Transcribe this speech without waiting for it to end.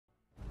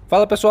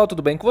Fala pessoal,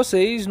 tudo bem com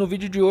vocês? No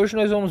vídeo de hoje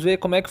nós vamos ver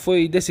como é que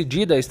foi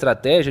decidida a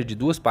estratégia de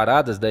duas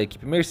paradas da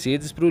equipe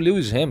Mercedes para o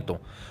Lewis Hamilton.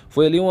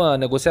 Foi ali uma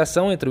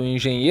negociação entre o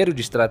engenheiro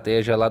de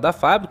estratégia lá da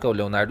fábrica, o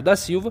Leonardo da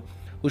Silva,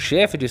 o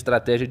chefe de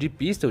estratégia de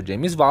pista, o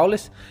James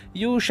Wallace,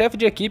 e o chefe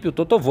de equipe, o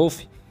Toto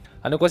Wolff.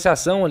 A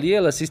negociação ali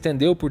ela se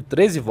estendeu por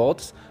 13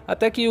 voltas,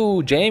 até que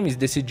o James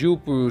decidiu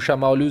por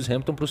chamar o Lewis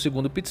Hamilton para o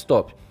segundo pit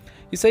stop.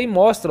 Isso aí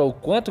mostra o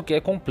quanto que é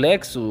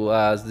complexo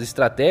as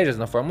estratégias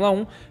na Fórmula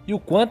 1 e o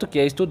quanto que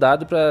é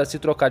estudado para se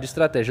trocar de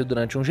estratégia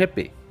durante um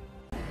GP.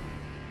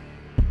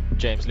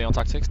 James, Leon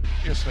Tactics?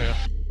 Yes, sir.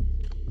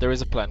 There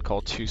is a plan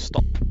called two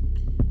stop.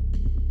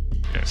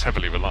 Yeah, it's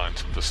heavily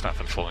reliant on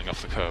Verstappen falling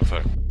off the curve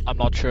though. I'm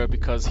not sure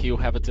because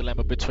he'll have a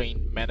dilemma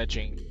between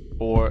managing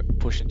or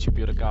pushing to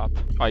build a gap.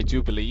 I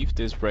do believe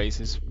this race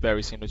is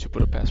very similar to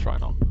Budapest right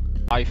now.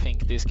 I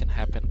think this can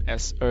happen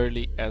as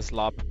early as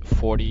lap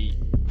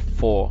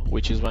 44,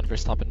 which is when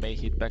Verstappen may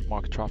hit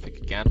backmark traffic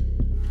again.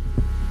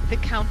 The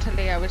counter,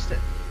 Leo, is that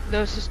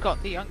Lewis has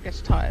got the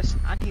youngest tyres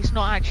and he's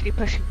not actually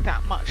pushing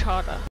that much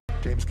harder.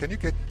 James, can you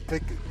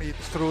take me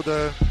through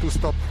the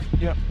two-stop?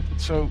 Yeah,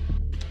 so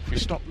if we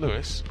stop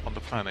Lewis on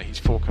the planner, he's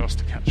forecast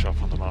to catch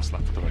up on the last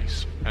lap of the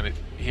race. And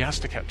he has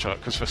to catch up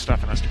because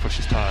Verstappen has to push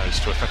his tyres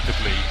to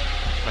effectively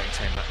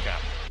maintain that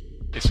gap.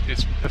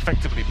 It's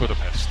effectively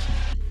Budapest.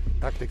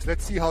 Tactics,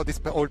 let's see how this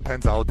all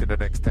pans out in the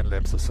next 10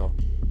 laps or so.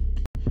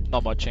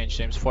 Not much change,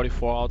 James.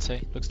 44, I'd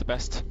say, looks the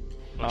best.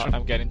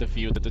 I'm getting the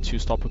view that the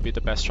two-stop would be the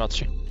best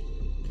strategy.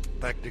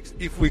 Tactics,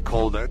 if we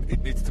call that,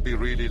 it needs to be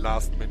really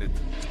last minute.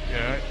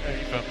 Yeah,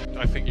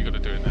 I think you've got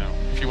to do it now.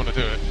 If you want to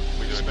do it,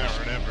 we do it now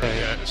or never.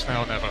 Yeah, it's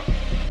now or never.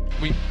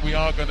 We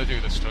are going to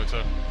do this,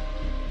 Toto.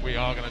 We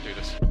are going to do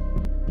this.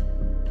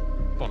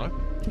 Bono?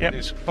 Yep.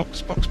 It's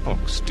box.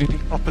 Do the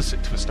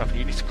opposite to Verstappen.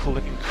 You need to call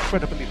it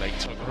incredibly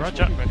late.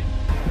 Roger. Ready.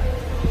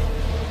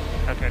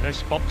 Okay,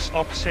 there's box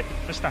opposite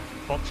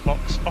Verstappen. Box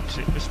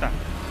opposite Verstappen.